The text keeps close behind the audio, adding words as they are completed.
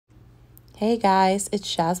Hey guys,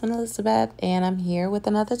 it's Jasmine Elizabeth and I'm here with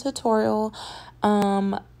another tutorial.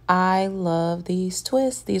 I love these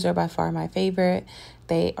twists. These are by far my favorite.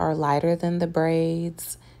 They are lighter than the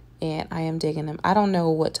braids and I am digging them. I don't know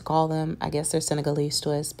what to call them. I guess they're Senegalese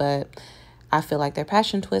twists, but I feel like they're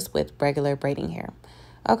passion twists with regular braiding hair.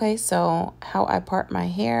 Okay, so how I part my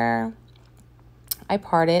hair. I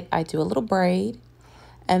part it, I do a little braid,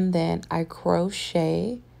 and then I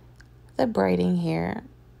crochet the braiding hair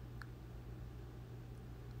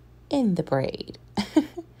in the braid.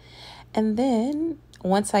 And then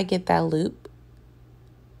once I get that loop,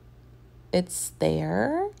 it's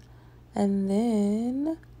there. And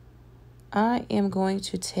then I am going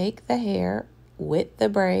to take the hair with the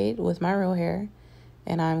braid, with my real hair,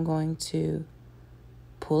 and I'm going to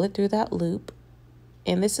pull it through that loop.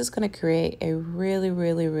 And this is going to create a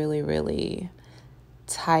really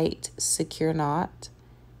tight, secure knot.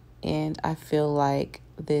 And I feel like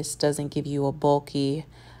this doesn't give you a bulky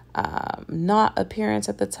knot appearance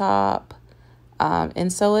at the top.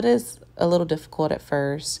 And so it is a little difficult at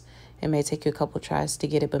first. It may take you a couple tries to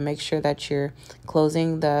get it, but make sure that you're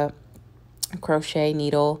closing the crochet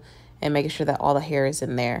needle and making sure that all the hair is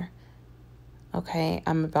in there. Okay,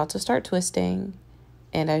 I'm about to start twisting.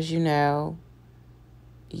 And as you know,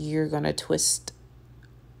 you're going to twist.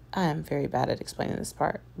 I am very bad at explaining this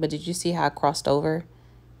part, but did you see how I crossed over?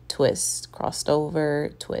 Twist, crossed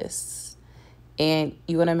over, twists. And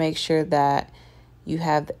you want to make sure that you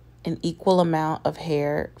have an equal amount of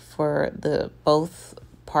hair for the both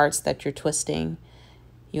parts that you're twisting.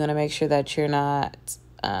 You want to make sure that you're not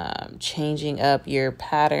changing up your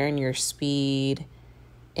pattern, your speed,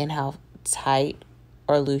 and how tight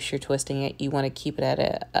or loose you're twisting it. You want to keep it at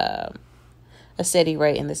a steady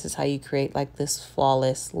rate, and this is how you create like this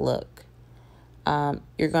flawless look.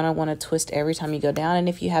 You're going to want to twist every time you go down, and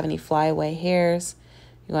if you have any flyaway hairs,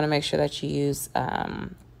 you want to make sure that you use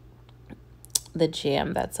the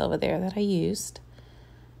jam that's over there that I used.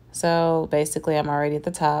 So basically I'm already at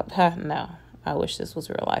the top. No, I wish this was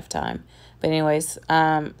real lifetime. But anyways,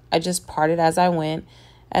 I just parted as I went.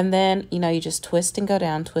 And then, you just twist and go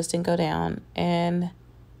down, twist and go down. And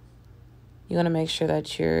you want to make sure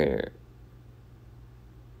that you're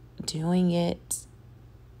doing it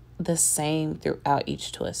the same throughout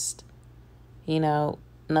each twist.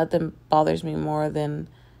 Nothing bothers me more than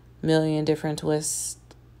a million different twists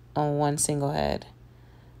on one single head.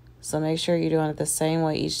 So make sure you're doing it the same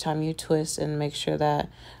way each time you twist, and make sure that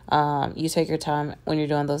you take your time when you're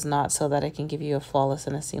doing those knots so that it can give you a flawless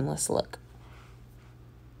and a seamless look.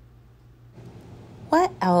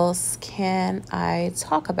 What else can I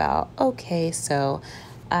talk about? Okay, so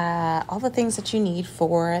all the things that you need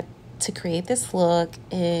to create this look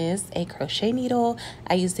is a crochet needle.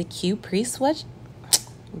 I use the Q pre-stretched.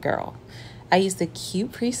 I use the Q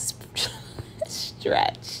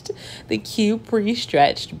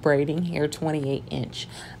pre-stretched braiding hair 28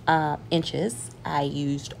 inches. I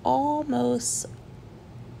used almost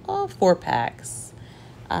 4 packs.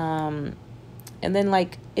 And then,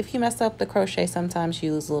 like, if you mess up the crochet, sometimes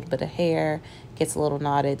you lose a little bit of hair, gets a little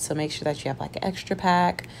knotted. So make sure that you have like an extra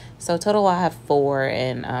pack. So total, I have 4,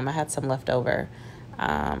 and I had some left over.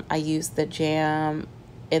 I used the jam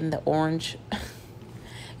in the orange,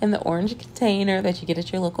 in the orange container that you get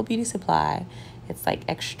at your local beauty supply. It's like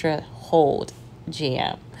extra hold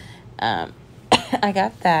jam. I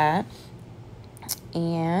got that.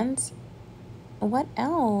 And what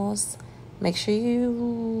else? Make sure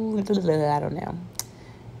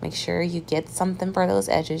make sure you get something for those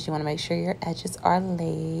edges. You want to make sure your edges are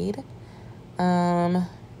laid.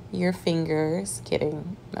 Your fingers,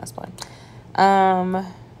 kidding, that's fine.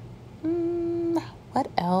 What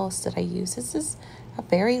else did I use? This is a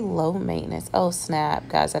very low maintenance. Oh snap,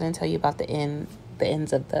 guys, I didn't tell you about the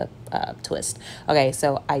ends of the twist. Okay,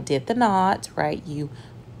 so I did the knot, right? You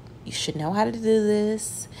should know how to do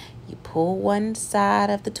this. You pull one side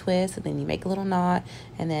of the twist, and then you make a little knot,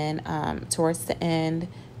 and then towards the end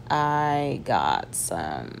I got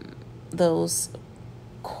some those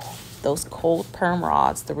cold perm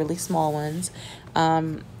rods, the really small ones,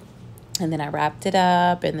 and then I wrapped it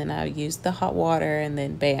up, and then I used the hot water, and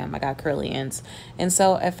then bam, I got curly ends. And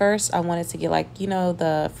so at first I wanted to get like,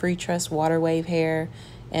 the free trust water wave hair,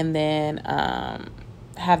 and then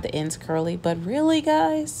have the ends curly. But really,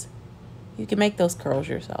 guys, you can make those curls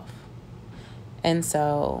yourself. And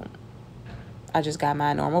so I just got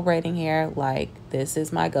my normal braiding hair. Like, this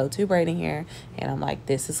is my go-to braiding hair, and I'm like,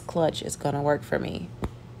 this is clutch, it's gonna work for me.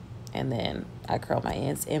 And then I curl my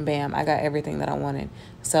ends, and bam, I got everything that I wanted.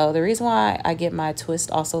 So the reason why I get my twist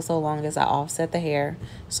also so long is I offset the hair.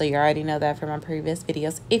 So you already know that from my previous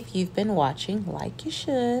videos if you've been watching, like you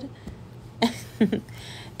should.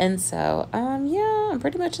 And so, yeah, I'm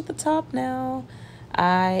pretty much at the top now.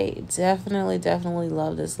 I definitely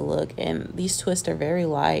love this look. And these twists are very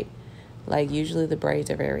light. Like, usually the braids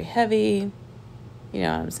are very heavy. You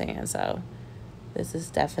know what I'm saying? So, this is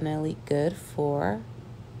definitely good for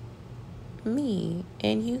me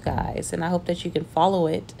and you guys. And I hope that you can follow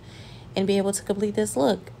it and be able to complete this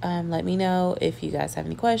look. Let me know if you guys have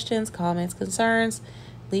any questions, comments, concerns.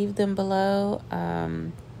 Leave them below.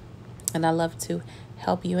 And I love to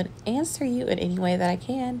help you and answer you in any way that I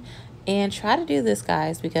can. And try to do this,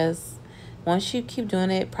 guys, because once you keep doing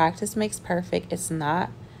it, practice makes perfect. It's not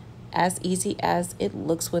as easy as it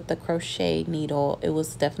looks with the crochet needle. It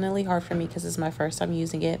was definitely hard for me because it's my first time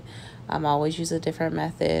using it. I'm always use a different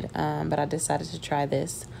method, but I decided to try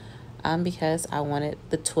this because I wanted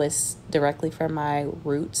the twist directly from my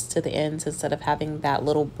roots to the ends instead of having that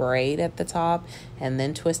little braid at the top and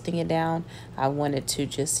then twisting it down. I wanted to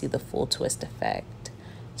just see the full twist effect.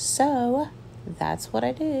 So that's what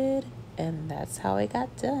I did, and that's how it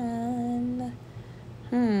got done.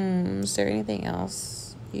 Is there anything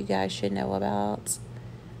else you guys should know about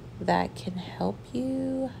that can help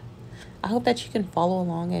you? I hope that you can follow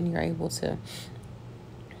along and you're able to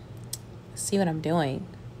see what I'm doing.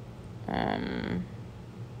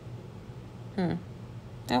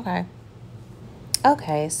 Okay.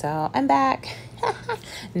 Okay, so I'm back.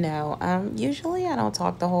 No, usually I don't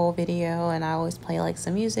talk the whole video and I always play like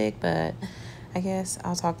some music, but I guess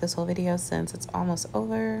I'll talk this whole video since it's almost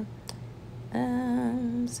over.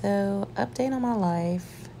 So update on my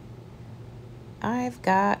life. I've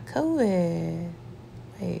got COVID.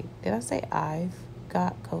 Wait, did I say I've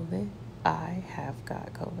got COVID? I have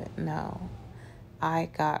got COVID. No. I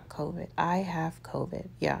got COVID. I have COVID.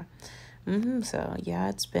 Yeah. So, yeah,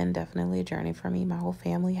 it's been definitely a journey for me. My whole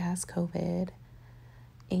family has COVID.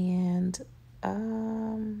 And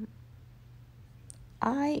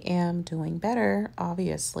I am doing better.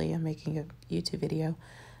 Obviously, I'm making a YouTube video.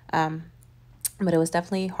 But it was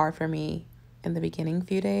definitely hard for me in the beginning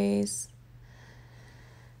few days.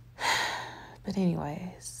 But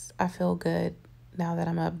anyways, I feel good now that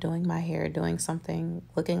I'm up doing my hair, doing something,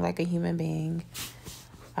 looking like a human being.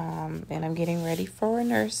 And I'm getting ready for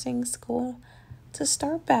nursing school to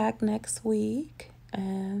start back next week.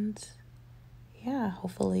 And yeah,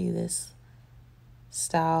 hopefully this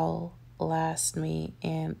style lasts me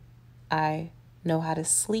and I know how to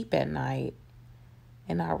sleep at night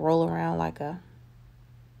and not roll around like a,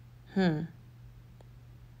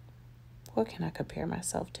 what can I compare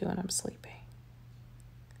myself to when I'm sleeping?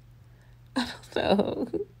 I don't know.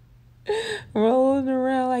 Rolling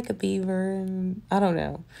around like a beaver and I don't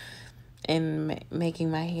know. And making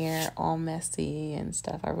my hair all messy and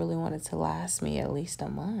stuff. I really want it to last me at least a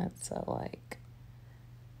month. So, like,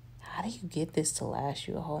 how do you get this to last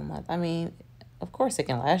you a whole month? I mean, of course it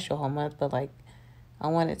can last you a whole month, but, like, I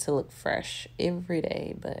want it to look fresh every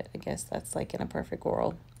day. But I guess that's, like, in a perfect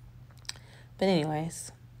world. But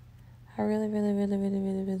anyways, I really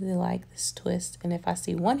like this twist. And if I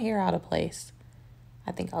see one hair out of place,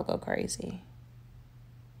 I think I'll go crazy.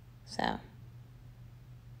 So I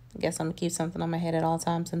guess I'm going to keep something on my head at all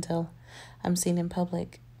times until I'm seen in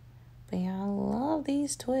public. But yeah, I love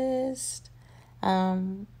these twists. I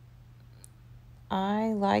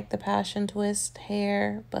like the passion twist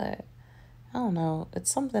hair, but I don't know.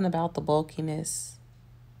 It's something about the bulkiness.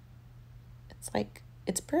 It's like,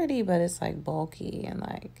 it's pretty, but it's like bulky. And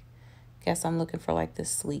like, I guess I'm looking for like this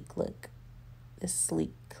sleek look. This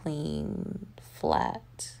sleek, clean,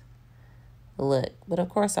 flat look. But of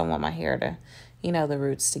course I want my hair to, you know, the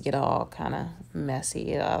roots to get all kind of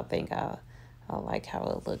messy. I think I like how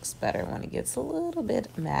it looks better when it gets a little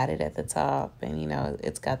bit matted at the top and, you know,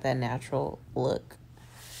 it's got that natural look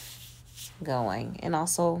going. And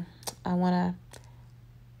also I want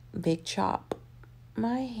to big chop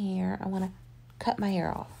my hair. I want to cut my hair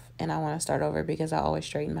off and I want to start over because I always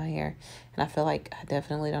straighten my hair and I feel like I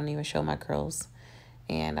definitely don't even show my curls.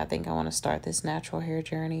 And I think I want to start this natural hair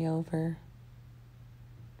journey over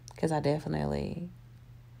because I definitely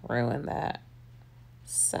ruined that.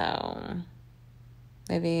 So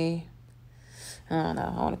maybe, I don't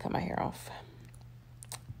know, I want to cut my hair off.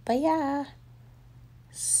 But yeah,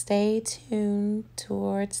 stay tuned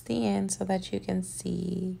towards the end so that you can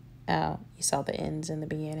see. Oh, you saw the ends in the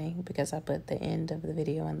beginning because I put the end of the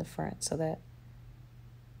video in the front so that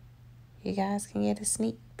you guys can get a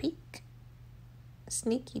sneak peek.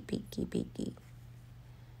 Sneaky peeky peeky.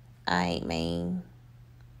 I mean,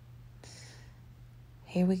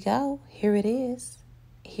 here we go. Here it is.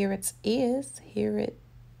 Here it is. Here it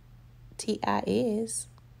T-I is.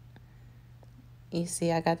 You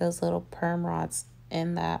see, I got those little perm rods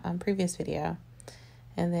in that previous video.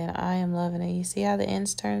 And then I am loving it. You see how the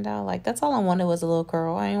ends turned out? Like, that's all I wanted was a little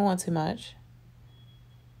curl. I didn't want too much.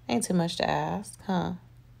 Ain't too much to ask, huh?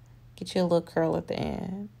 Get you a little curl at the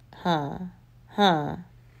end. Huh.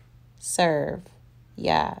 Serve.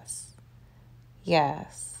 Yes.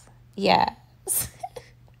 Yes. Yes.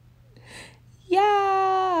 Yes.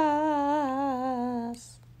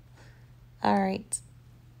 All right.